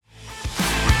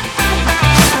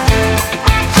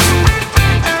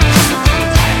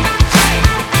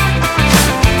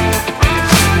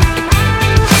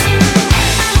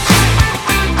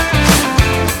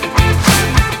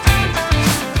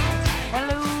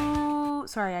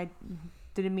Sorry, I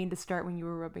didn't mean to start when you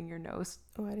were rubbing your nose.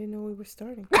 Oh, I didn't know we were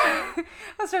starting.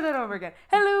 Let's start that over again.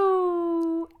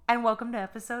 Hello, and welcome to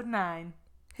episode 9.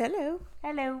 Hello.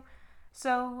 Hello.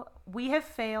 So, we have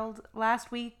failed last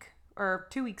week, or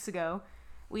 2 weeks ago.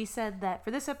 We said that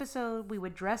for this episode, we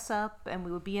would dress up and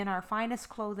we would be in our finest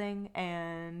clothing,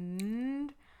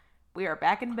 and we are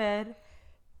back in bed.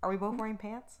 Are we both wearing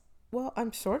pants? Well,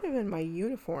 I'm sort of in my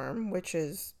uniform, which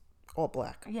is all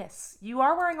black. Yes, you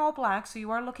are wearing all black, so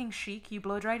you are looking chic. You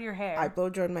blow dried your hair. I blow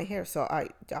dried my hair, so I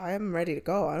am ready to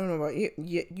go. I don't know about you.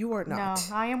 You are not.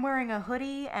 No, I am wearing a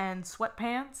hoodie and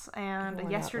sweatpants and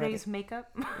yesterday's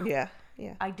makeup. Yeah.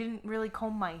 I didn't really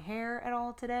comb my hair at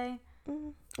all today.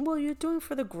 Well, you're doing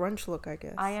for the grunge look, I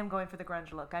guess. I am going for the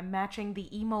grunge look. I'm matching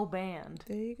the emo band.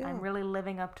 There you go. I'm really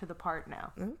living up to the part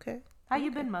now. Okay. How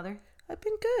you been, Mother? I've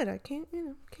been good. I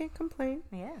can't complain.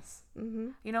 Yes. Mm-hmm.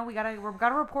 You know, we gotta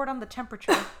report on the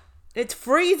temperature. It's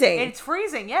freezing. It's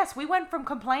freezing. Yes, we went from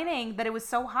complaining that it was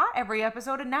so hot every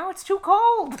episode, and now it's too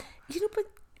cold. You know, but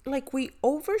like we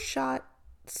overshot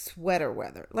sweater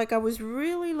weather. Like I was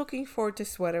really looking forward to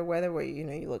sweater weather, where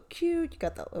you look cute, you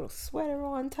got that little sweater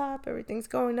on top, everything's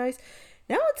going nice.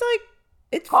 Now it's like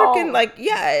it's freaking like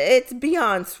it's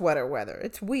beyond sweater weather.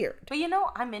 It's weird. But you know,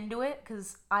 I'm into it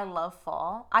because I love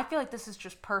fall. I feel like this is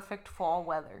just perfect fall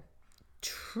weather.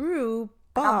 True,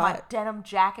 but I got my denim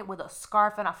jacket with a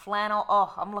scarf and a flannel.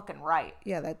 Oh, I'm looking right.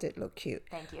 Yeah, that did look cute.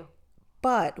 Thank you.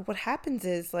 But what happens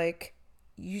is like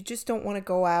you just don't want to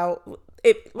go out.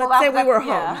 Let's say we were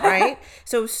home, right?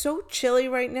 So it's so chilly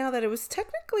right now that it was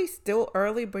technically still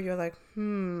early, but you're like,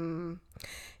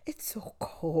 it's so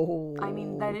cold. I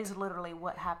mean, that is literally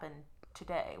what happened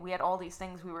today. We had all these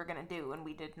things we were going to do, and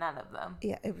we did none of them.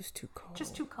 Yeah, it was too cold.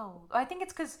 Just too cold. I think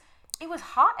it's because it was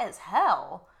hot as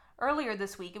hell. Earlier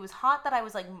this week, it was hot that I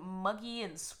was like muggy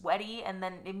and sweaty, and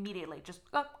then immediately just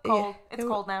cold. Yeah, it's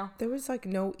cold now. There was like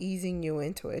no easing you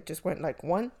into it. It just went like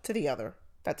one to the other.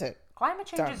 That's it. Climate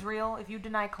change is real. If you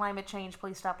deny climate change,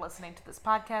 please stop listening to this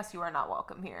podcast. You are not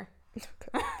welcome here.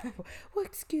 Okay. Well,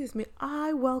 excuse me.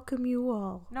 I welcome you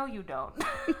all. No, you don't.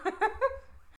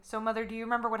 So, Mother, do you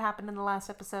remember what happened in the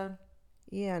last episode?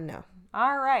 Yeah, no.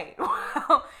 All right.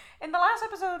 Well, in the last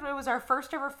episode, it was our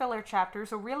first ever filler chapter,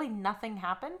 so really nothing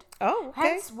happened. Oh, okay.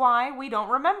 Hence why we don't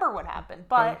remember what happened.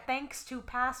 But thanks to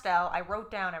Pastel, I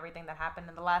wrote down everything that happened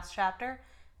in the last chapter.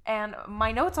 And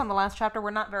my notes on the last chapter were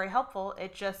not very helpful.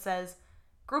 It just says,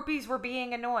 groupies were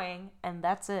being annoying, and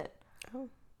that's it. Oh.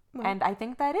 Well. And I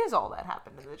think that is all that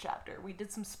happened in the chapter. We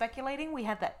did some speculating. We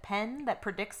had that pen that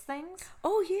predicts things.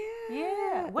 Oh, yeah.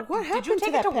 Yeah. What happened did you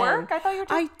take to it to pen? work? I thought you were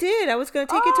I did. I was going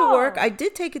to take it to work. I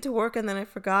did take it to work, and then I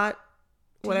forgot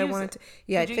what I wanted to.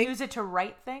 Yeah, Did you use it to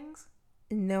write things?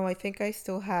 No, I think I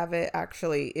still have it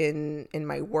actually in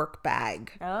my work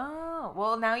bag. Oh,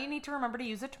 well, now you need to remember to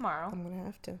use it tomorrow. I'm going to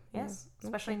have to. Yes,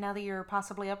 especially now that you're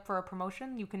possibly up for a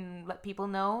promotion. You can let people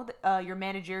know that your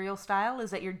managerial style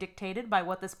is that you're dictated by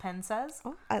what this pen says.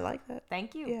 Oh, I like that.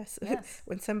 Thank you. Yes.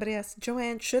 When somebody asks,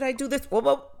 Joanne, should I do this?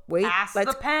 Whoa, wait. Ask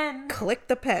the pen. Click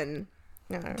the pen.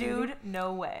 Dude,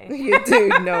 no way. You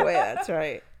dude, no way. That's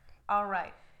right. All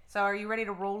right. So are you ready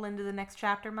to roll into the next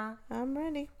chapter, Ma? I'm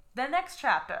ready. The next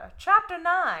chapter, Chapter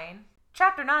 9.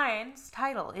 Chapter 9's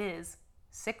title is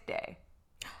Sick Day.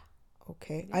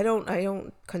 Okay. I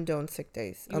don't condone sick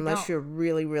days unless you're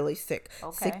really, really sick.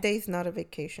 Okay. Sick day is not a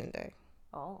vacation day.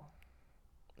 Oh.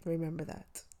 Remember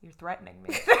that. You're threatening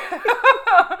me.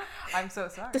 I'm so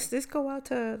sorry. Does this go out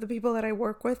to the people that I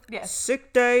work with? Yes.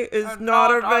 Sick day is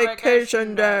not a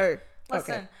vacation day.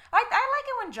 Listen, okay. I like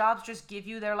it when jobs just give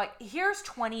you, they're like, here's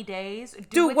 20 days.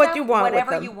 Do what you want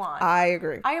whatever with them. you want. I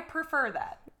agree. I prefer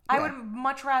that. Yeah. I would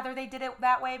much rather they did it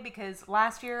that way, because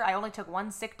last year I only took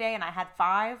one sick day and I had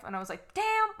 5, and I was like,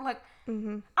 damn, like,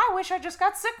 I wish I just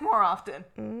got sick more often.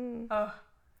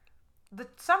 The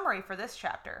summary for this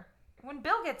chapter. When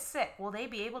Bill gets sick, will they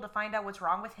be able to find out what's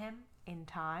wrong with him in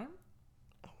time?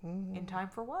 In time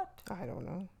for what? I don't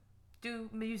know.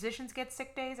 Do musicians get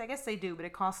sick days? I guess they do, but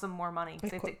it costs them more money.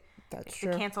 That's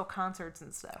true. They cancel concerts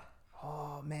and stuff.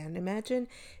 Oh, man. Imagine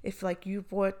if, like, you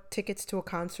bought tickets to a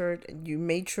concert and you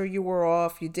made sure you were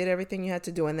off, you did everything you had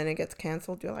to do, and then it gets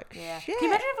canceled. You're like, shit. Can you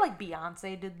imagine if, like,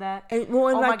 Beyonce did that? And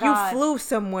you flew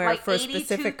somewhere like for a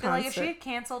specific concert. Like, if she had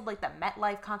canceled, like, the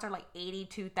MetLife concert, like,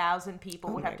 82,000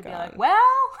 people would have to be like,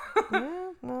 well.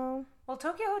 Well,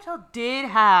 Tokyo Hotel did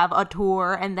have a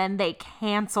tour, and then they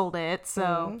canceled it,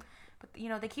 so... But,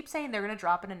 they keep saying they're going to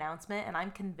drop an announcement, and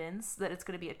I'm convinced that it's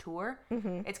going to be a tour.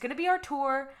 It's going to be our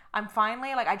tour. I'm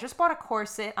finally, I just bought a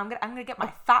corset. I'm gonna get my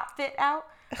thought fit out.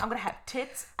 I'm going to have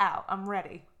tits out. I'm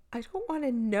ready. I don't want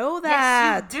to know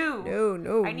that. Yes, you do.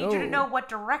 No. I need you to know what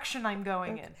direction I'm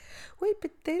going in. Wait,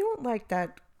 but they don't like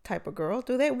that type of girl,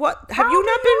 do they? What? Have you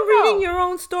not been reading your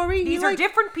own story? These are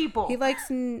different people. He likes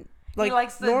he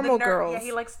likes normal girls. Yeah,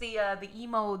 he likes the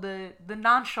emo, the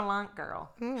nonchalant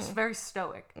girl. She's very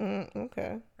stoic.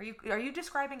 Okay. Are you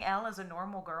describing Elle as a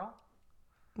normal girl?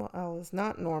 Well, Elle is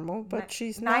not normal, but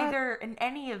she's neither in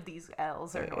any of these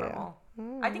L's are normal.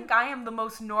 I think I am the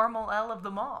most normal L of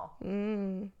them all,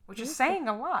 which is saying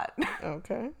a lot.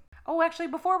 Okay. Oh, actually,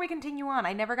 before we continue on,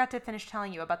 I never got to finish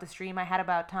telling you about this dream I had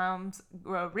about Tom's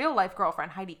real life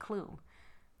girlfriend, Heidi Klum.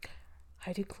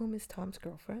 Heidi Klum is Tom's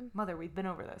girlfriend? Mother, we've been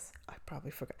over this. I probably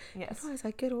forgot. Yes. As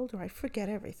I get older, I forget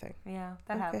everything. Yeah,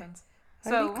 that happens.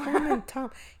 Heidi Klum and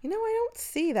Tom. I don't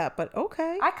see that, but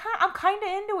okay. I'm kind of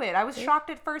into it. I was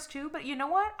shocked at first too, but you know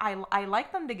what? I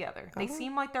like them together. They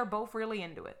seem like they're both really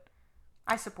into it.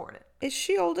 I support it. Is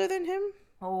she older than him?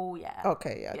 Oh, yeah.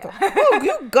 Okay, yeah. Oh,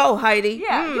 you go, Heidi.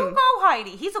 Yeah, you go,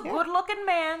 Heidi. He's a good-looking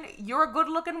man. You're a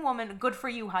good-looking woman. Good for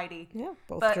you, Heidi. Yeah,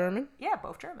 both German. Yeah,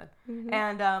 both German. Mm-hmm.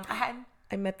 And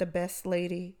I met the best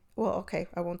lady. Well, okay,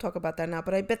 I won't talk about that now.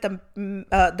 But I met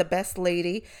the best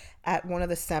lady at one of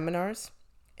the seminars,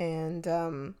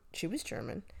 and she was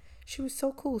German. She was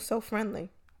so cool, so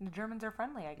friendly. The Germans are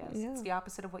friendly, I guess. Yeah. It's the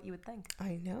opposite of what you would think.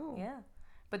 I know. Yeah,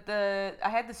 but I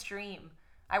had this dream.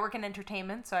 I work in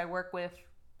entertainment, so I work with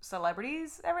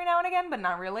celebrities every now and again, but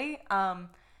not really. And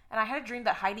I had a dream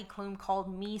that Heidi Klum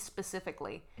called me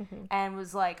specifically and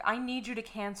was like, I need you to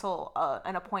cancel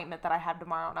an appointment that I have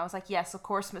tomorrow. And I was like, yes, of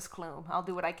course, Miss Klum. I'll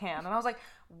do what I can. And I was like,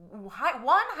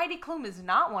 one, Heidi Klum is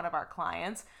not one of our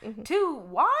clients. Two,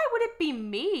 why would it be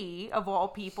me, of all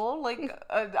people? Like,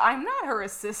 I'm not her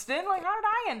assistant. Like, how did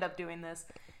I end up doing this?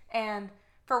 And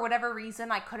for whatever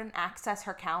reason, I couldn't access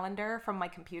her calendar from my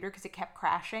computer because it kept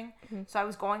crashing. So I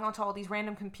was going onto all these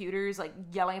random computers, like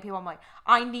yelling at people. I'm like,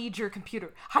 I need your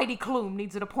computer. Heidi Klum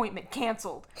needs an appointment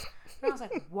canceled. And I was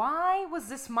like, why was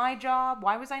this my job?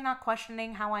 Why was I not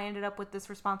questioning how I ended up with this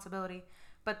responsibility?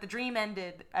 But the dream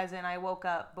ended, as in I woke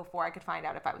up before I could find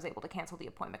out if I was able to cancel the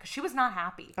appointment. Because she was not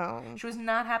happy. Oh. She was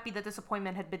not happy that this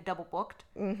appointment had been double booked.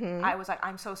 I was like,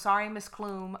 I'm so sorry, Miss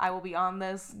Klum. I will be on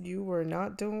this. You were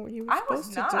not doing what you were supposed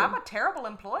to do. I was not. I'm a terrible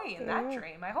employee in that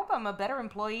dream. I hope I'm a better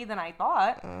employee than I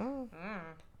thought. Oh.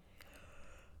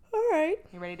 All right.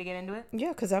 You ready to get into it?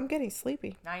 Yeah, because I'm getting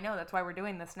sleepy. I know. That's why we're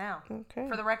doing this now. Okay.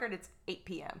 For the record, it's 8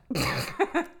 p.m.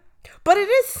 But it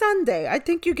is Sunday. I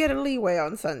think you get a leeway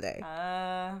on Sunday.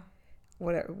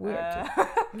 Whatever.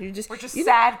 We're just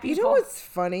sad people. You know what's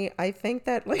funny? I think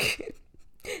that like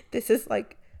this is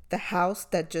like the house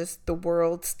that just the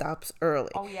world stops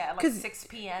early. Oh yeah, like 6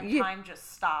 p.m. time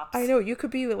just stops. I know. You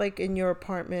could be like in your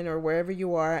apartment or wherever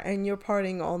you are and you're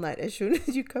partying all night. As soon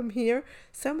as you come here,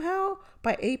 somehow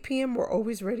by 8 p.m. we're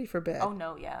always ready for bed. Oh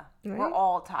no, yeah. Right? We're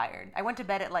all tired. I went to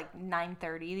bed at like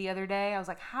 9:30 the other day. I was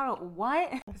like,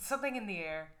 what? It's something in the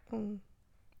air. All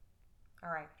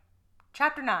right.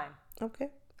 Chapter 9. Okay.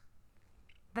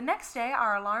 The next day,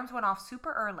 our alarms went off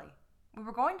super early. We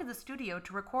were going to the studio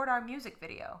to record our music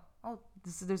video. Oh,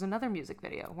 there's another music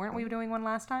video. Weren't we doing one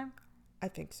last time? I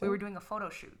think so. We were doing a photo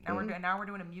shoot. Now we're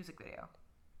doing a music video.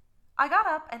 I got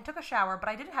up and took a shower, but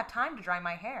I didn't have time to dry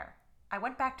my hair. I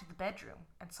went back to the bedroom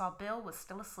and saw Bill was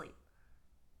still asleep.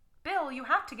 Bill, you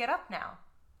have to get up now.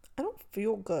 I don't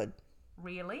feel good.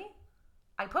 Really?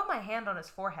 I put my hand on his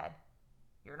forehead.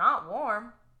 You're not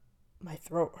warm. My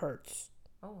throat hurts.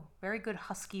 Oh, very good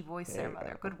husky voice there,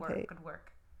 Mother. Good work, good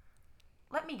work.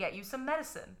 Let me get you some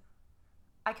medicine.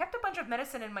 I kept a bunch of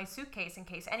medicine in my suitcase in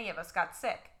case any of us got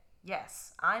sick.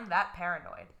 Yes, I'm that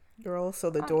paranoid. You're also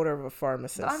the daughter of a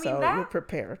pharmacist, so you're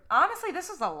prepared. Honestly, this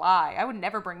is a lie. I would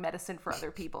never bring medicine for other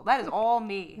people. That is all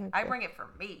me. Okay. I bring it for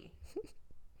me.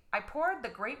 I poured the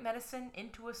great medicine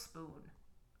into a spoon.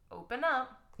 Open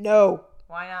up. No.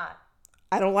 Why not?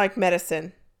 I don't like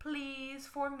medicine. Please,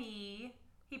 for me.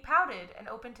 He pouted and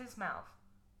opened his mouth.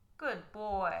 Good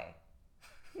boy.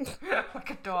 Like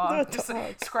a dog. Just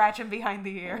scratching behind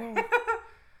the ear. Oh.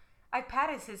 I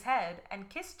patted his head and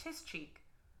kissed his cheek.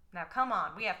 Now come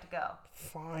on, we have to go.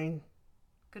 Fine.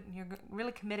 Good, you're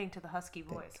really committing to the husky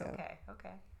voice. Okay.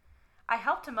 I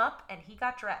helped him up and he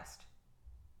got dressed.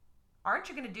 Aren't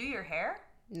you going to do your hair?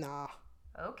 Nah.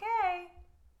 Okay.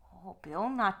 Oh, Bill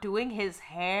not doing his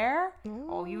hair?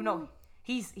 Oh, you know,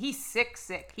 he's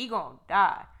sick. He gonna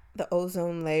die. The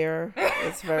ozone layer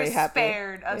is very happy.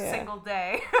 Spared a single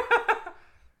day.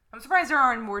 I'm surprised there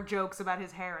aren't more jokes about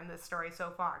his hair in this story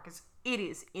so far, because it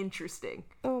is interesting.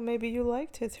 Oh, maybe you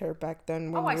liked his hair back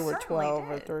then when you were 12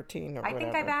 or 13 or whatever. I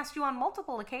think I've asked you on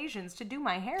multiple occasions to do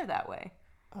my hair that way.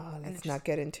 Let's not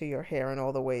get into your hair and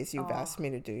all the ways you've asked me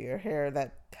to do your hair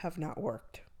that have not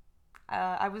worked.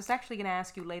 I was actually going to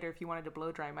ask you later if you wanted to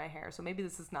blow dry my hair, so maybe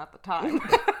this is not the time.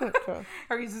 Okay.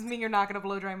 Or does this mean you're not going to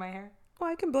blow dry my hair? Well,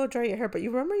 I can blow dry your hair, but you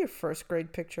remember your first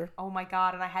grade picture? Oh my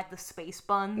God, and I had the space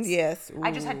buns. Yes.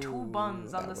 I just had 2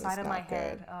 buns on the side of my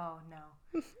head. Oh,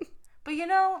 no. But you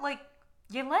know, like,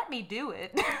 you let me do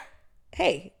it.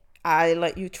 Hey, I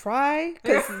let you try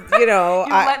because, you know.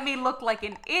 You let me look like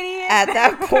an idiot. At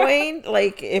that point,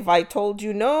 like, if I told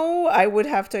you no, I would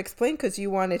have to explain because you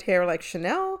wanted hair like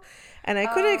Chanel. And I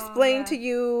couldn't explain to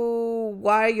you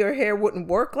why your hair wouldn't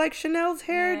work like Chanel's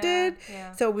hair did.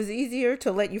 Yeah. So it was easier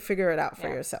to let you figure it out for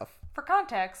yourself. For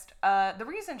context, the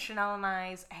reason Chanel and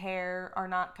I's hair are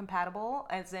not compatible,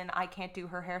 as in I can't do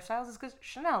her hairstyles, is because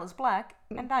Chanel is black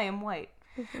and I am white.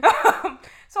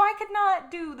 So I could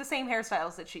not do the same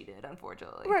hairstyles that she did,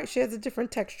 unfortunately. Right, she has a different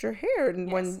texture hair,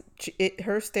 and when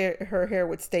her hair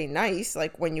would stay nice,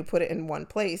 like when you put it in one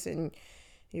place, and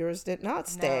yours did not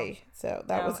stay. No. So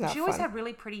that was not fun. She always had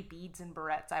really pretty beads and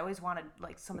barrettes. I always wanted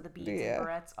like some of the beads and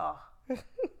barrettes. Oh,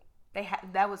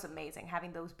 that was amazing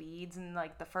having those beads in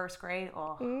like the first grade.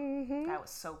 Oh, that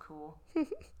was so cool.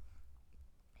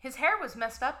 His hair was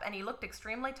messed up, and he looked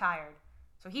extremely tired.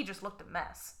 So he just looked a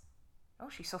mess. Oh,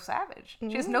 she's so savage.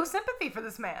 She has no sympathy for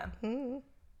this man.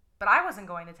 But I wasn't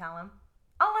going to tell him.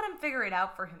 I'll let him figure it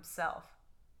out for himself.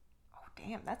 Oh,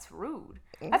 damn, that's rude.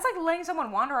 That's like letting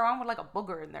someone wander around with like a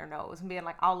booger in their nose and being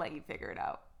like, I'll let you figure it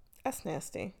out. That's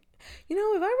nasty. You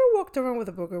know, if I ever walked around with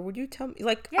a booger, would you tell me?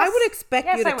 Like, yes. I would expect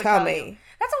you to tell me. You.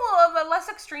 That's a less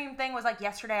extreme thing. Was like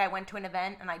yesterday I went to an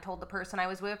event and I told the person I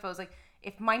was with, I was like,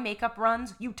 if my makeup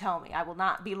runs, you tell me. I will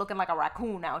not be looking like a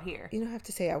raccoon out here. You know, I have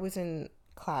to say, I was in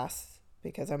class,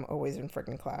 because I'm always in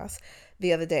freaking class,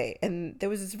 the other day. And there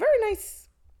was this very nice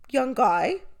young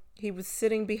guy. He was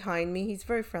sitting behind me. He's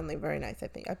very friendly, very nice,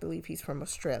 I believe he's from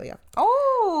Australia.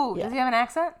 Oh, does he have an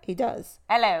accent? He does.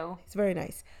 Hello. He's very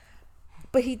nice.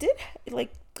 But he did,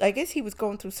 like, I guess he was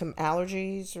going through some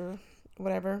allergies or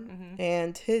whatever. Mm-hmm.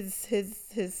 And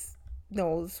his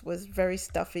nose was very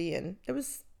stuffy, and there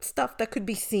was stuff that could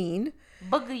be seen.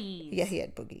 Boogies. Yeah, he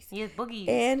had boogies. He had boogies.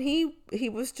 And he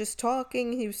was just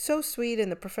talking. He was so sweet,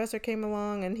 and the professor came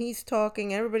along, and he's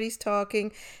talking. Everybody's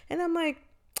talking. And I'm like,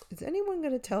 is anyone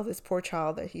going to tell this poor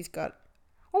child that he's got...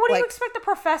 Well, what do you expect the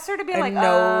professor to be like? A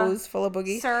nose full of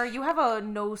boogies? Sir, you have a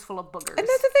nose full of boogers. And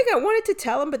that's the thing. I wanted to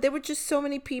tell him, but there were just so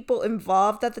many people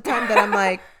involved at the time that I'm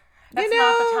like, not the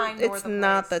time nor it's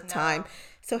not the time.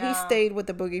 So he stayed with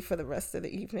the boogie for the rest of the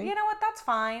evening. You know what? That's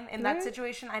fine. In that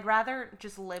situation, I'd rather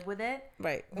just live with it.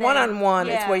 Right. One-on-one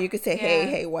is where you could say,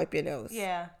 hey, wipe your nose.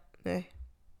 Yeah.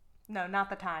 No, not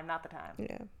the time. Not the time.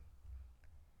 Yeah.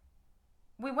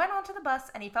 We went onto the bus,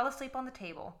 and he fell asleep on the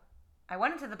table. I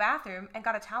went into the bathroom and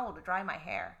got a towel to dry my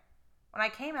hair. When I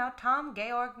came out, Tom,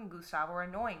 Georg, and Gustav were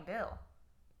annoying Bill.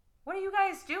 What are you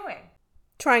guys doing?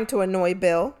 Trying to annoy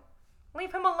Bill.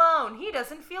 Leave him alone. He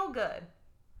doesn't feel good.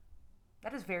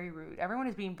 That is very rude. Everyone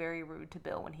is being very rude to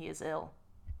Bill when he is ill.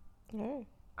 Mm.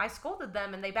 I scolded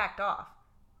them and they backed off.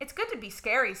 It's good to be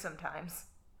scary sometimes.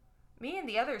 Me and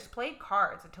the others played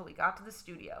cards until we got to the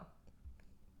studio.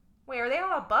 Wait, are they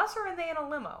on a bus or are they in a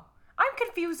limo? I'm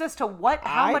confused as to how much money they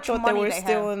have. I thought they were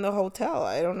still in the hotel.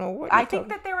 I don't know what. I think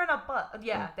that they're in a bus.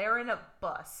 Yeah, they're in a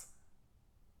bus.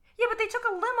 Yeah, but they took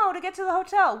a limo to get to the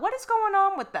hotel. What is going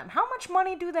on with them? How much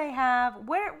money do they have?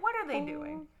 What are they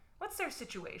doing? What's their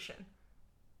situation?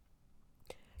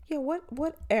 Yeah,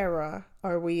 what era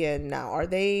are we in now? Are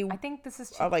they? I think this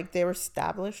is. Are like they're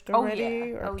established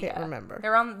already? I can't remember.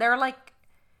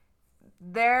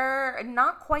 They're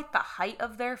not quite the height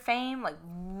of their fame, like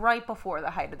right before the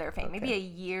height of their fame. Okay. Maybe a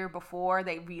year before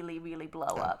they really, really blow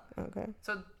up. Okay.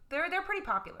 So they're pretty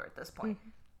popular at this point.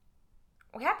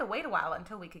 Mm-hmm. We had to wait a while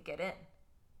until we could get in.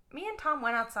 Me and Tom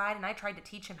went outside and I tried to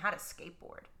teach him how to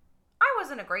skateboard. I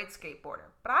wasn't a great skateboarder,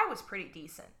 but I was pretty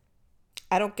decent.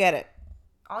 I don't get it.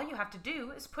 All you have to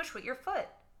do is push with your foot.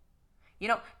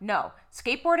 No,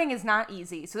 skateboarding is not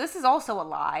easy. So this is also a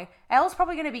lie. Elle's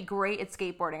probably going to be great at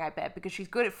skateboarding, I bet, because she's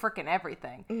good at frickin'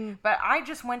 everything. Mm. But I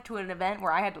just went to an event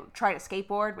where I had to try to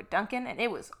skateboard with Duncan, and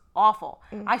it was awful.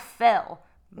 Mm. I fell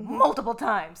multiple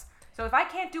times. So if I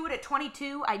can't do it at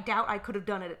 22, I doubt I could have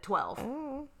done it at 12.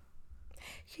 Oh.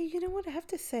 Yeah, you know what I have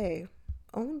to say?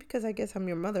 Only because I guess I'm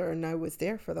your mother and I was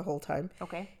there for the whole time.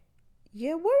 Okay.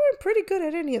 Yeah, we weren't pretty good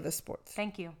at any of the sports.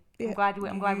 Thank you. Yeah.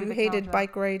 I'm glad we hated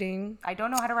bike riding. I don't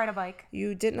know how to ride a bike.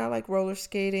 You did not like roller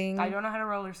skating. I don't know how to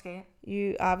roller skate.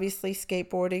 You obviously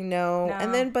skateboarding, no.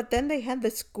 And then they had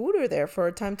the scooter there for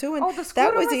a time too, and the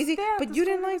scooter that was easy. Yeah, but you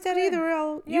didn't like that either,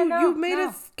 Elle. You made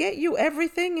us get you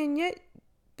everything, and yet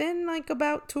then like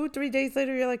about 2 or 3 days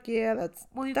later, you're like, yeah, that's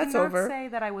Well, you that's cannot over. say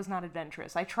that I was not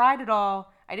adventurous. I tried it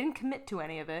all. I didn't commit to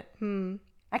any of it.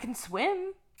 I can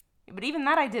swim, but even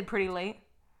that I did pretty late.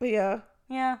 But yeah,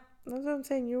 Yeah. that's what I'm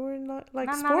saying. You were not like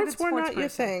I'm not a good sports were sports not your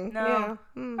person. thing. No.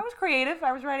 Yeah. I was creative.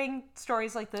 I was writing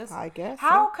stories like this. I guess.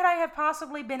 How could I have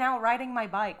possibly been out riding my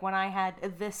bike when I had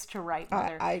this to write,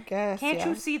 Mother? I guess. Can't yeah.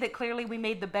 you see that clearly we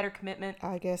made the better commitment?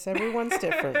 I guess everyone's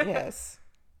different. Yes.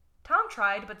 Tom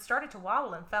tried, but started to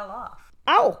wobble and fell off.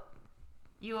 Ow.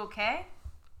 You okay?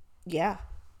 Yeah.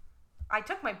 I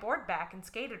took my board back and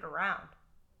skated around.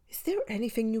 Is there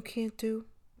anything you can't do?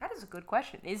 That is a good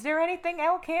question. Is there anything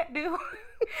Elle can't do?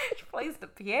 She plays the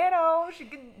piano. She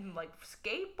can, like,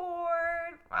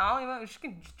 skateboard. I don't even, she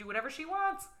can just do whatever she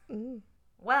wants.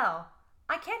 Well,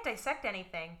 I can't dissect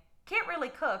anything. Can't really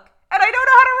cook. And I don't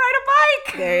know how to ride a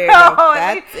bike. There you go.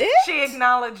 At That's least it? She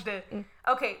acknowledged it.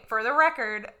 Okay, for the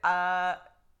record,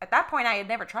 at that point, I had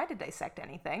never tried to dissect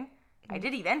anything. I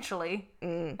did eventually.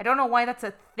 I don't know why that's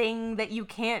a thing that you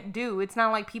can't do. It's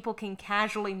not like people can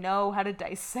casually know how to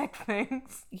dissect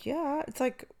things. Yeah, it's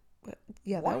like,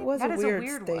 yeah, that What? was That a is a weird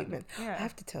weird one. statement. Yeah. I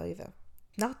have to tell you though,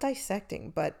 not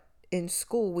dissecting, but in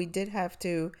school we did have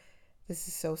to. This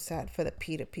is so sad for the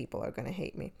PETA people are gonna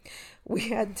hate me. We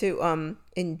had to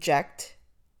inject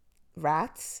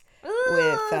rats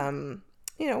with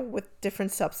with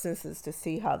different substances to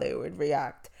see how they would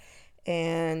react.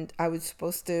 And I was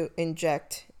supposed to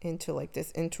inject into like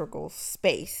this integral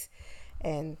space,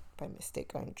 and by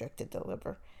mistake I injected the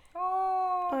liver.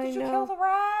 Oh, I did you know. kill the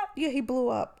rat? Yeah, he blew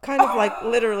up. Kind of like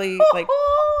literally like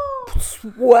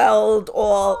swelled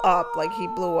all up. Like he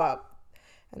blew up.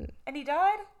 And he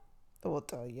died? Well,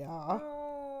 yeah.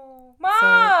 Oh,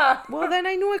 Ma! Well, then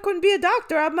I knew I couldn't be a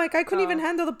doctor. I'm like, I couldn't even Oh.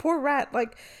 handle the poor rat,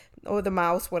 like, or the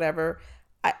mouse, whatever.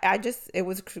 I just, it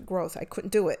was gross. I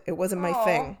couldn't do it. It wasn't my Aw.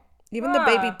 thing. Even the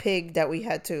baby Ah. pig that we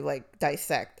had to like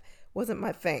dissect wasn't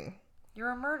my thing.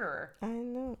 You're a murderer. I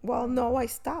know. Well, no, I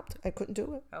stopped. I couldn't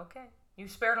do it. Okay. You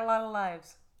spared a lot of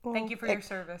lives. Well, Thank you for your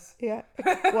service. Yeah.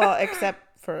 Well,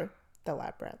 except for the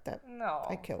lab rat that, No.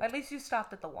 I killed. At least you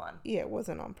stopped at the one. yeah, it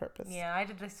wasn't on purpose. Yeah, I had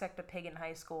to dissect a pig in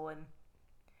high school, and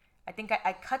I think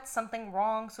I cut something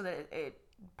wrong so that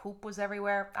poop was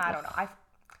everywhere. I don't know.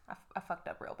 I fucked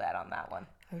up real bad on that one.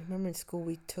 I remember in school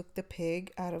we took the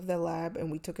pig out of the lab and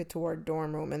we took it to our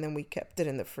dorm room and then we kept it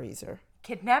in the freezer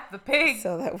Kidnap the pig.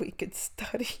 so that we could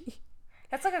study.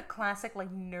 That's like a classic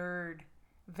like nerd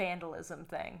vandalism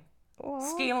thing. Well,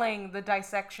 Stealing the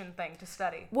dissection thing to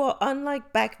study. well,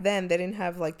 unlike back then, they didn't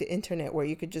have like the internet where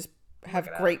you could just have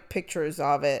it up. great pictures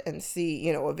of it and see,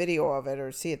 a video of it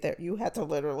or see it there. You had to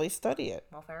literally study it.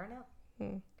 Well, fair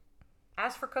enough.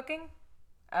 As for cooking,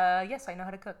 yes, I know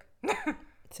how to cook. It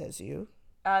says you.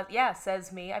 Yeah,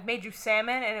 says me. I've made you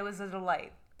salmon, and it was a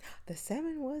delight. The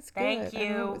salmon was good. Thank I know,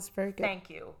 you. it was very good. Thank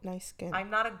you. Nice skin. I'm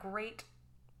not a great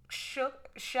chef.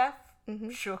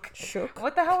 Shook. Shook.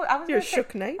 What the hell? I was You're gonna say,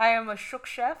 shook knight? I am a shook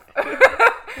chef.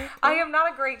 I am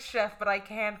not a great chef, but I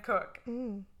can cook.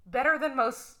 Better than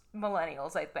most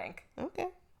millennials, I think. Okay.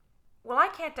 Well, I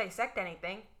can't dissect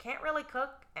anything, can't really cook,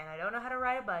 and I don't know how to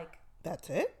ride a bike. That's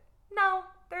it? No,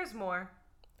 there's more.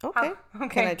 Okay. Okay.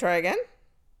 Can I try again?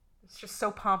 It's just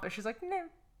so pompous. She's like, nah,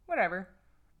 whatever.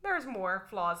 There's more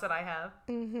flaws that I have.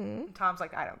 And Tom's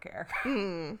like, I don't care.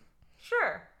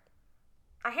 Sure.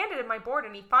 I handed him my board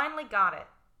and he finally got it.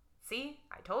 See?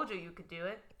 I told you you could do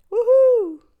it.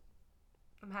 Woohoo!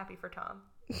 I'm happy for Tom.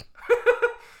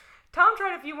 Tom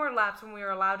tried a few more laps when we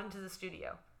were allowed into the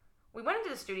studio. We went into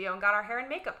the studio and got our hair and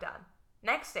makeup done.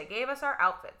 Next, they gave us our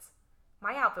outfits.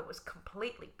 My outfit was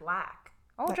completely black.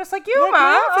 Oh, just like you, Like Ma.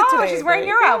 my outfit Oh, today. she's wearing There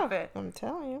your you go. outfit. I'm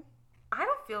telling you. I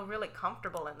don't feel really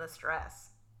comfortable in this dress.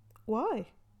 Why?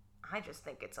 I just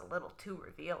think it's a little too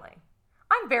revealing.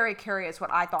 I'm very curious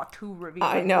what I thought too I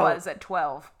revealing know. was at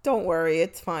 12. Don't worry,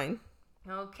 it's fine.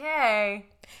 Okay.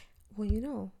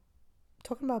 Well,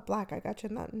 talking about black, I got you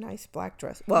that nice black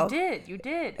dress. Well, You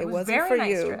did. It was wasn't very for nice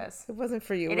you. dress. It wasn't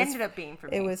for you. It was, ended up being for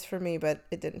me. It was for me, but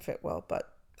it didn't fit well.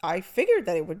 But I figured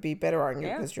that it would be better on you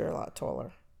Yeah. because you're a lot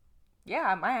taller.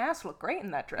 Yeah, my ass looked great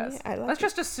in that dress. Yeah, I like Let's it.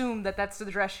 just assume that that's the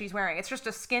dress she's wearing. It's just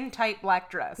a skin-tight black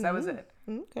dress. That was it.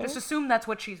 Okay. Just assume that's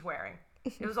what she's wearing.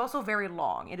 It was also very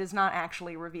long. It is not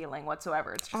actually revealing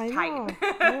whatsoever. It's just I know. tight.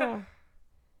 Yeah.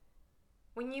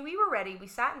 When we were ready, we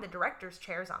sat in the director's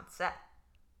chairs on set.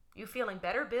 You feeling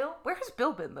better, Bill? Where has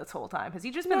Bill been this whole time? Has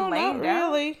he just been No, laying not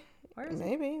down? really. Where is he?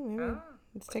 Maybe. Oh.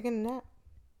 It's taking a nap.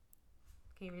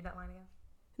 Can you read that line again?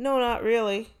 No, not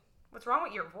really. What's wrong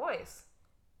with your voice?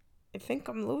 I think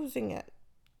I'm losing it.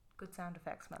 Good sound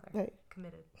effects, Mother. Hey.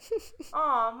 Committed.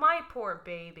 Aw, my poor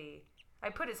baby. I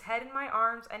put his head in my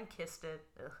arms and kissed it.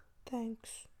 Ugh.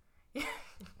 Thanks.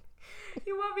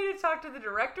 You want me to talk to the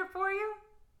director for you?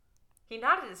 He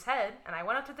nodded his head, and I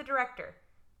went up to the director.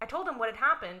 I told him what had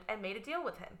happened and made a deal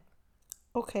with him.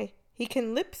 Okay, he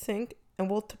can lip sync, and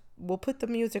we'll put the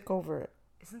music over it.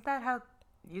 Isn't that how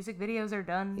music videos are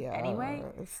done anyway?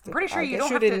 I'm pretty sure you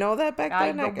don't have didn't to know that back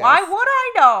then. I guess. Why would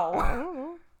I know? I don't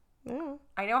know. Yeah.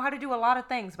 I know how to do a lot of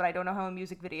things, but I don't know how a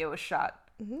music video is shot.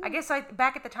 I guess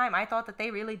back at the time I thought that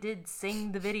they really did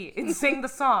sing the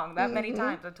song that many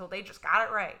times until they just got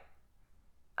it right.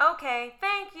 Okay,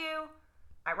 thank you.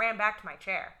 I ran back to my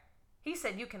chair. He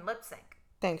said you can lip sync.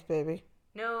 Thanks, baby.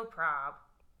 No prob.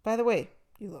 By the way,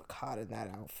 you look hot in that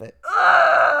outfit.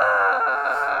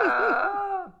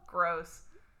 Gross.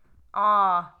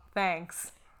 Aw,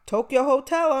 thanks. Tokyo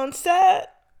Hotel on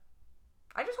set.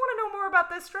 I just want to know more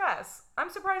about this dress. I'm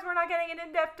surprised we're not getting an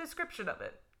in-depth description of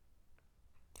it.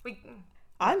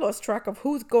 I lost track of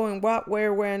who's going what,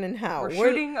 where, when, and how. We're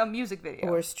shooting a music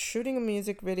video. We're shooting a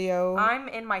music video. I'm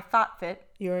in my thought fit.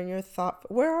 You're in your thought.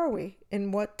 Where are we?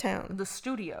 In what town? The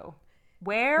studio.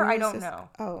 Where I don't know.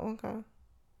 Oh, okay.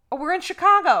 Oh, we're in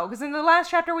Chicago because in the last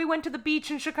chapter we went to the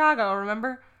beach in Chicago.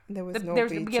 Remember? There was no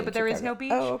beach. Yeah, but there is no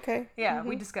beach. Oh, okay. Yeah,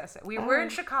 we discussed it. We're in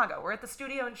Chicago. We're at the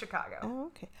studio in Chicago. Oh,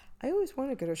 okay. I always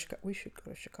want to go to Chicago. We should go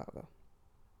to Chicago.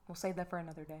 We'll save that for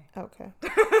another day. Okay.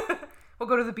 We'll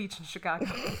go to the beach in Chicago.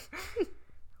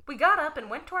 We got up and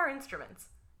went to our instruments.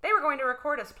 They were going to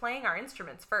record us playing our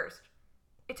instruments first.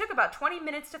 It took about 20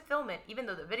 minutes to film it, even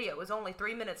though the video was only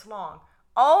 3 minutes long.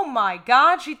 Oh my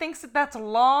God, she thinks that that's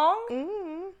long?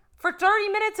 Mm-hmm. For 30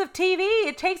 minutes of TV,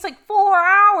 it takes like 4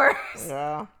 hours.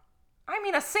 Yeah. I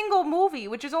mean, a single movie,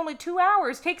 which is only 2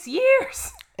 hours, takes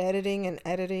years. Editing and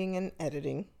editing and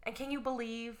editing. And can you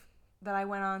believe that I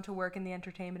went on to work in the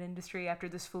entertainment industry after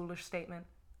this foolish statement?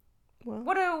 Well,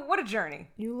 what a journey.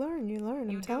 You learn. You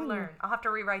do learn. I'll have to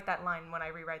rewrite that line when I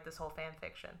rewrite this whole fan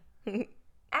fiction.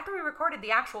 After we recorded the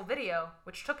actual video,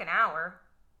 which took an hour,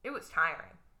 it was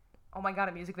tiring. Oh my God,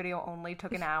 a music video only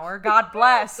took an hour? God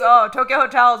bless. Oh, Tokyo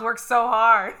Hotel has worked so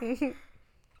hard.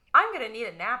 I'm going to need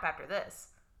a nap after this.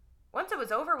 Once it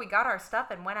was over, we got our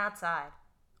stuff and went outside.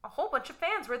 A whole bunch of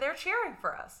fans were there cheering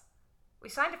for us. We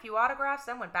signed a few autographs,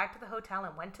 then went back to the hotel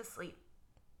and went to sleep.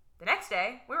 The next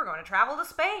day, we were going to travel to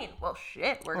Spain. Well,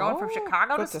 shit, we're going from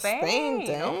Chicago to Spain.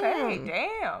 Damn. Okay,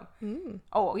 damn.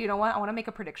 Oh, you know what? I want to make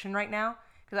a prediction right now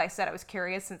because I said I was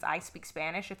curious since I speak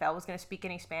Spanish if Elle was going to speak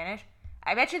any Spanish.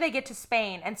 I bet you they get to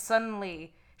Spain and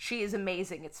suddenly she is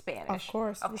amazing at Spanish. Of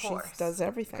course. She does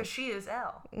everything. Because she is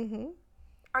Elle. Mm-hmm.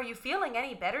 Are you feeling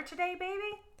any better today,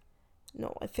 baby?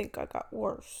 No, I think I got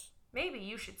worse. Maybe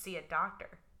you should see a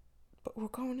doctor. But we're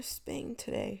going to Spain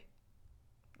today.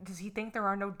 Does he think there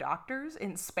are no doctors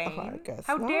in Spain? I guess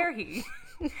How not. dare he?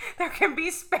 There can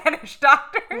be Spanish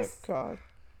doctors. Oh, God.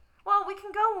 Well, we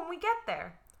can go when we get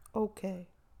there. Okay.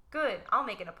 Good. I'll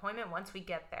make an appointment once we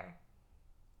get there.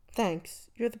 Thanks.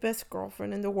 You're the best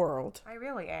girlfriend in the world. I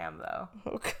really am, though.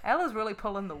 Okay. Elle is really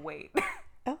pulling the weight.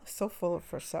 Elle is so full of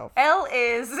herself. Elle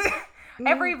is...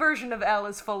 Every version of Elle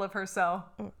is full of herself.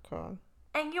 Oh, God.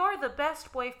 And you're the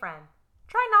best boyfriend.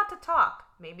 Try not to talk.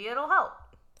 Maybe it'll help.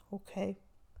 Okay.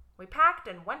 We packed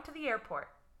and went to the airport.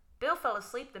 Bill fell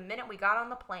asleep the minute we got on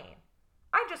the plane.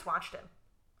 I just watched him.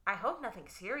 I hope nothing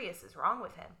serious is wrong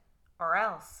with him, or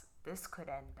else this could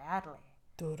end badly.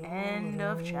 End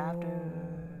of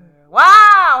chapter.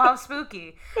 Wow, how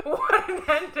spooky. What an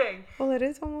ending. Well, it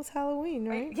is almost Halloween,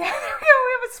 right? Yeah, we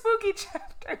have a spooky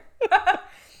chapter.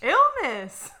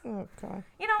 Illness. Oh, God.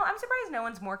 You know, I'm surprised no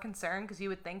one's more concerned because you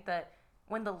would think that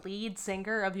when the lead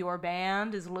singer of your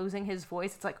band is losing his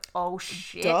voice, it's like, oh,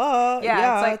 shit. Duh.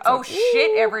 Yeah, it's like,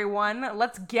 shit, everyone.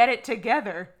 Let's get it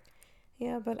together.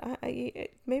 Yeah, but I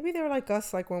maybe they're like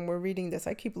us, like when we're reading this,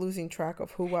 I keep losing track of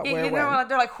who, what, where, when.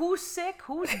 They're like, who's sick?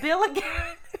 Who's Bill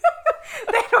again?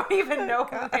 They don't even know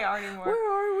who they are anymore.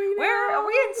 Where are we now? Where are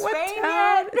we in Spain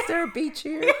yet? Is there a beach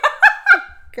here?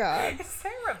 God. Is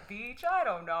there a beach? I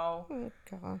don't know. Oh,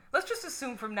 God. Let's just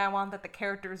assume from now on that the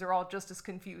characters are all just as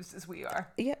confused as we are.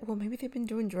 Yeah, well, maybe they've been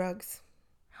doing drugs.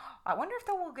 I wonder if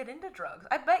they will get into drugs.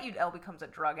 I bet you Elle becomes a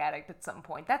drug addict at some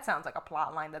point. That sounds like a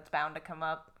plot line that's bound to come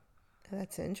up.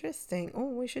 That's interesting. Oh,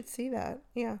 we should see that.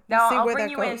 Yeah. Now, see I'll where bring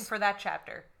that you goes. in for that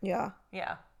chapter. Yeah.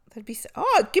 Yeah. That'd be...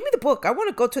 Oh, give me the book. I want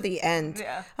to go to the end.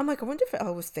 Yeah. I'm like, I wonder if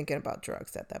I was thinking about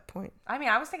drugs at that point. I mean,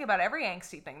 I was thinking about every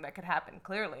angsty thing that could happen,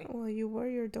 clearly. Well, you were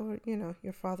your daughter,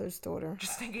 your father's daughter.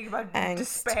 Just thinking about Angst.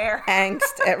 despair.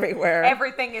 Angst everywhere.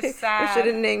 Everything is sad. We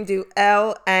should have named you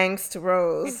L. Angst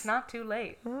Rose. It's not too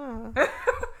late. Ah.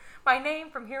 My name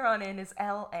from here on in is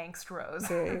L. Angst Rose.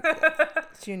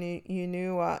 It's your new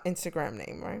Instagram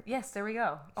name, right? Yes, there we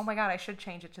go. Oh my God, I should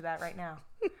change it to that right now.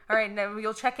 All right, now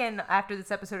you'll check in after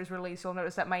this episode is released. You'll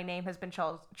notice that my name has been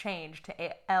changed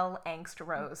to L. Angst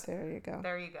Rose. There you go.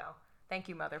 There you go. Thank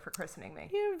you, Mother, for christening me.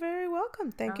 You're very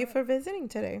welcome. Thank you for visiting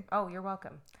today. Oh, you're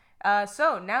welcome.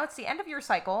 So now it's the end of your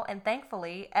cycle, and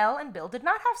thankfully, Elle and Bill did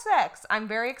not have sex. I'm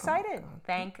very excited.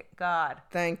 Thank God.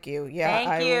 Thank you. Yeah,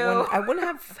 Thank you. I wouldn't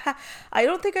have. I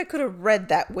don't think I could have read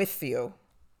that with you.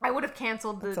 I would have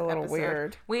canceled the episode. It's a little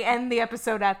weird. We end the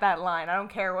episode at that line. I don't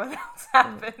care what else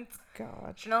happens.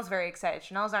 God. Chanel's very excited.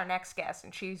 Chanel's our next guest,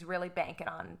 and she's really banking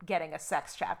on getting a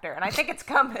sex chapter, and I think it's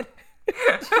coming.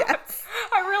 Yes.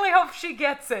 I really hope she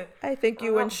gets it. I think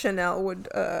you and Chanel would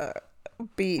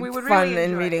be would fun really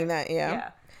in enjoy reading it. that.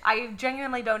 Yeah. I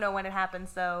genuinely don't know when it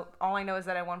happens, though. All I know is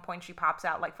that at one point she pops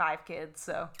out like 5 kids.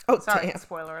 So, sorry, damn.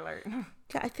 spoiler alert.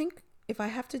 Yeah, I think if I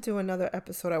have to do another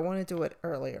episode, I want to do it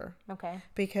earlier. Okay.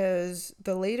 Because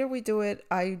the later we do it,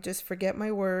 I just forget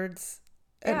my words,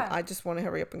 and I just want to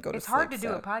hurry up and go to sleep. It's hard to do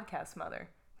a podcast, Mother.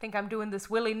 Think I'm doing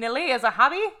this willy-nilly as a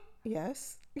hobby?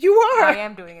 Yes, you are. I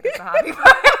am doing it as a hobby.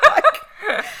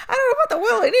 I don't know about the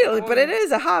willy-nilly, but it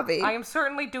is a hobby. I am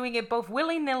certainly doing it both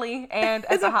willy-nilly and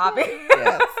as a hobby.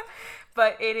 Yes.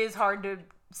 But it is hard to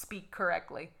speak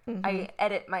correctly. I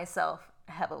edit myself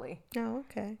heavily. Oh,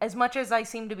 okay. As much as I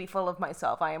seem to be full of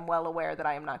myself, I am well aware that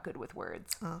I am not good with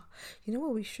words. You know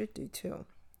what we should do too?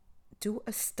 Do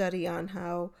a study on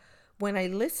how when I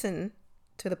listen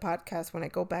to the podcast, when I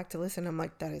go back to listen, I'm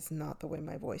like, that is not the way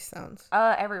my voice sounds.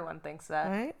 Everyone thinks that.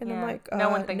 Right? And yeah. I'm like, no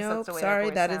one thinks nope, that's the way sorry,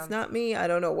 their voice that sounds. is not me. I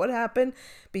don't know what happened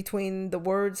between the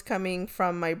words coming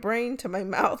from my brain to my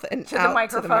mouth and to out the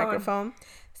microphone. to the microphone.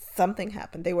 Something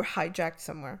happened. They were hijacked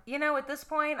somewhere. You know, at this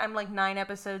point, I'm like 9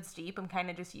 episodes deep. I'm kind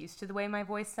of just used to the way my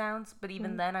voice sounds. But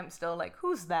even then, I'm still like,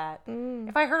 who's that?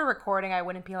 If I heard a recording, I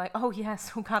wouldn't be like, oh, yes,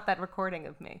 who got that recording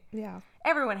of me? Yeah.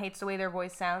 Everyone hates the way their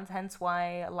voice sounds, hence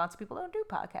why lots of people don't do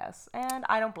podcasts. And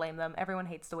I don't blame them. Everyone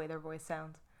hates the way their voice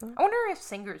sounds. I wonder if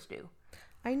singers do.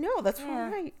 I know. That's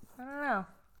right. I don't know.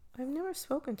 I've never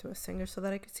spoken to a singer so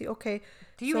that I could see, okay.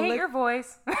 Do you hate your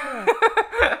voice?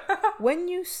 When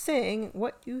you sing,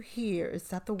 what you hear, is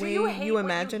that the way you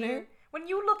imagine it? When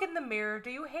you look in the mirror, do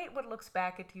you hate what looks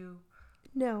back at you?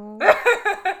 No.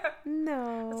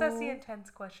 No. That's the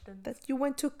intense question. You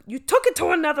took it to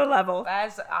another level.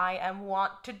 As I am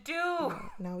wont to do.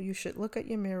 Now you should look at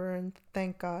your mirror and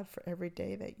thank God for every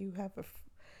day that you have a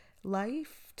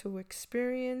life to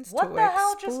experience. What the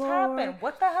hell just happened?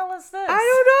 What the hell is this? I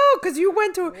don't know, because you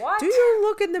went to. What? Do you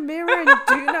look in the mirror and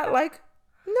do you not like?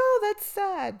 No, that's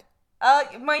sad.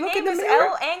 My name is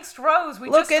L. Angst Rose. We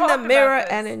look just in the talked mirror about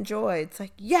this. and enjoy. It's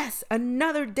like, yes,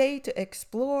 another day to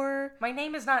explore. My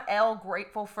name is not L.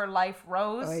 Grateful for Life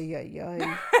Rose. Ay, ay,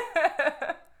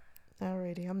 ay.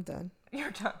 Alrighty, I'm done. You're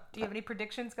done. Do you have any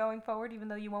predictions going forward, even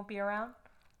though you won't be around?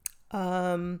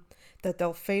 That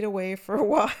they'll fade away for a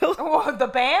while. Oh, the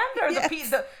band? Or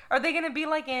Yes. are they going to be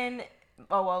like in...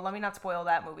 Oh, well, let me not spoil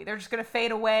that movie. They're just going to fade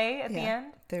away at the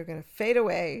end? They're going to fade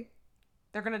away.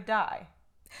 They're going to die.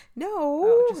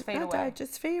 No, just fade not away. die,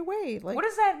 just fade away. Like, What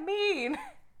does that mean?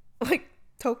 like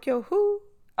Tokyo Who?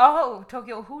 Oh,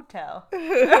 Tokyo Hotel.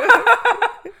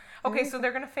 Okay, so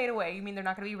they're going to fade away. You mean they're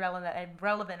not going to be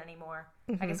relevant anymore?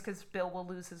 I guess because Bill will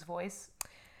lose his voice.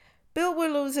 Bill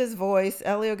will lose his voice.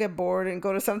 Ellie will get bored and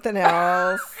go to something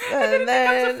else. and then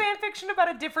it becomes a fan fiction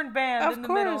about a different band in the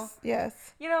middle. Of course,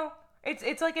 yes. You know,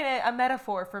 it's like a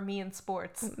metaphor for me in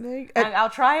sports. And I'll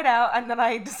try it out, and then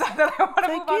I decide that I want to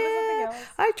move on to something else.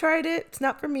 I tried it. It's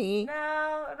not for me.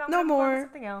 No, No more. Move on to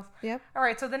something else. Yep. All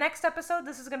right, so the next episode,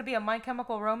 this is going to be a My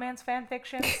Chemical Romance fan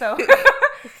fiction. So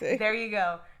there you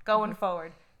go, going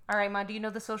forward. All right, Ma, do you know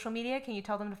the social media? Can you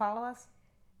tell them to follow us?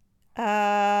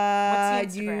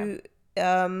 What's the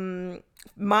Instagram?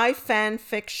 My fan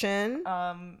fiction.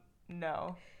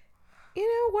 No. You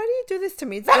know, why do you do this to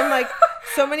me? It's been like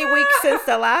so many weeks since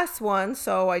the last one,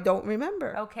 so I don't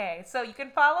remember. Okay, so you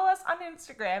can follow us on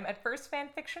Instagram at First Fan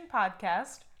Fiction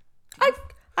Podcast. I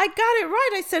got it right.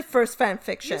 I said first fan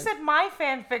fiction. You said my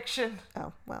fan fiction.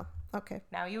 Oh, well, okay.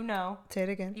 Now you know. Say it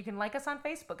again. You can like us on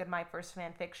Facebook at My First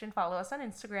Fan Fiction, follow us on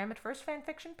Instagram at First Fan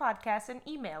Fiction Podcast, and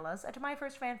email us at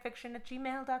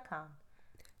myfirstfanfiction@gmail.com.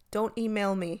 Don't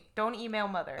email me. Don't email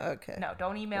Mother. Okay. No,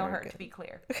 don't email Very her, good. to be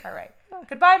clear. All right.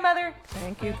 Goodbye, Mother.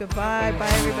 Thank you. Goodbye. Bye,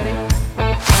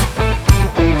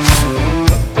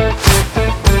 everybody.